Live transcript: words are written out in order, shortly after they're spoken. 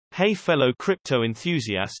Hey fellow crypto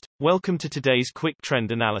enthusiast, welcome to today's quick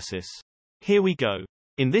trend analysis. Here we go.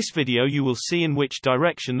 In this video you will see in which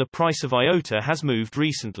direction the price of IOTA has moved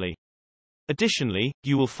recently. Additionally,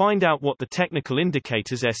 you will find out what the technical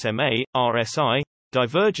indicators SMA, RSI,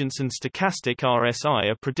 divergence and stochastic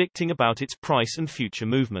RSI are predicting about its price and future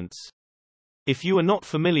movements. If you are not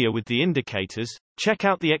familiar with the indicators, check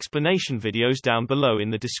out the explanation videos down below in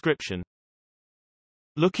the description.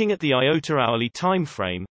 Looking at the IOTA hourly time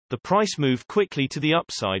frame, the price moved quickly to the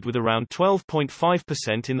upside with around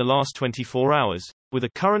 12.5% in the last 24 hours, with a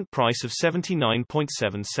current price of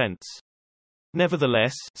 79.7 cents.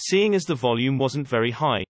 Nevertheless, seeing as the volume wasn't very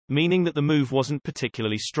high, meaning that the move wasn't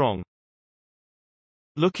particularly strong.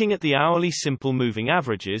 Looking at the hourly simple moving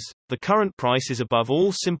averages, the current price is above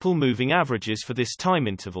all simple moving averages for this time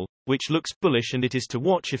interval, which looks bullish, and it is to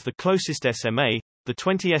watch if the closest SMA, the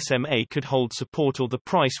 20 SMA, could hold support or the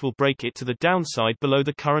price will break it to the downside below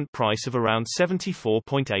the current price of around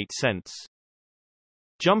 74.8 cents.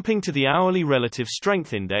 Jumping to the hourly relative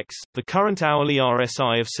strength index, the current hourly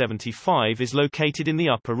RSI of 75 is located in the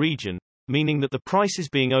upper region, meaning that the price is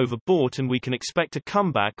being overbought and we can expect a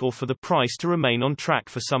comeback or for the price to remain on track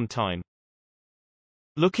for some time.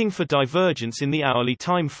 Looking for divergence in the hourly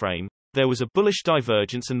time frame, there was a bullish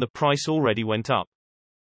divergence and the price already went up.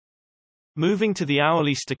 Moving to the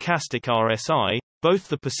hourly stochastic RSI, both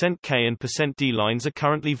the %K and %D lines are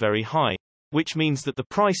currently very high, which means that the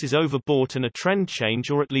price is overbought and a trend change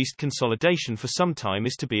or at least consolidation for some time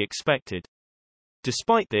is to be expected.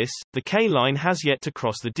 Despite this, the K line has yet to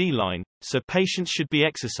cross the D line, so patience should be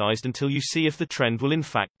exercised until you see if the trend will in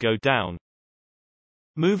fact go down.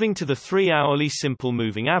 Moving to the 3-hourly simple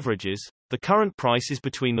moving averages, the current price is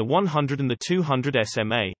between the 100 and the 200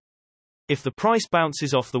 SMA. If the price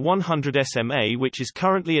bounces off the 100 SMA, which is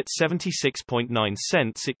currently at 76.9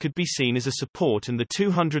 cents, it could be seen as a support, and the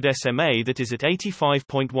 200 SMA, that is at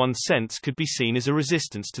 85.1 cents, could be seen as a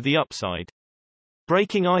resistance to the upside.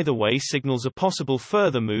 Breaking either way signals a possible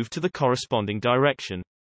further move to the corresponding direction.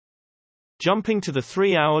 Jumping to the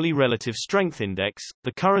 3-hourly relative strength index,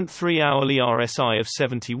 the current 3-hourly RSI of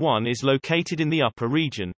 71 is located in the upper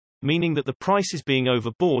region, meaning that the price is being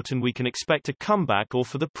overbought and we can expect a comeback or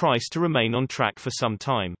for the price to remain on track for some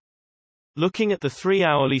time. Looking at the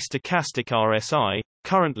 3-hourly stochastic RSI,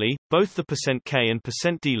 currently, both the %K and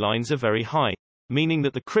 %D lines are very high, meaning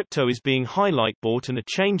that the crypto is being highlight bought and a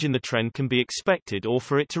change in the trend can be expected or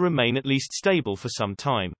for it to remain at least stable for some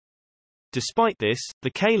time. Despite this,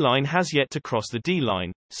 the K line has yet to cross the D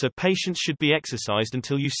line, so patience should be exercised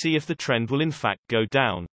until you see if the trend will in fact go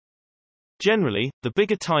down. Generally, the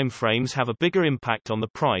bigger time frames have a bigger impact on the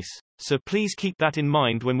price, so please keep that in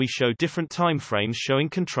mind when we show different time frames showing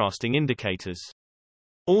contrasting indicators.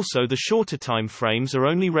 Also, the shorter time frames are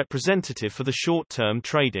only representative for the short-term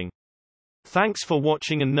trading. Thanks for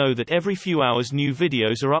watching, and know that every few hours new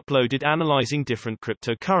videos are uploaded analyzing different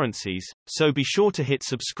cryptocurrencies, so be sure to hit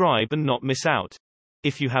subscribe and not miss out.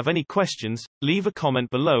 If you have any questions, leave a comment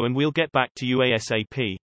below and we'll get back to you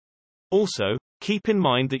ASAP. Also, keep in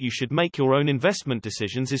mind that you should make your own investment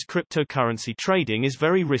decisions, as cryptocurrency trading is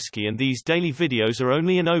very risky and these daily videos are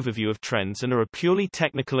only an overview of trends and are a purely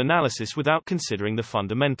technical analysis without considering the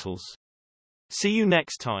fundamentals. See you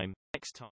next time.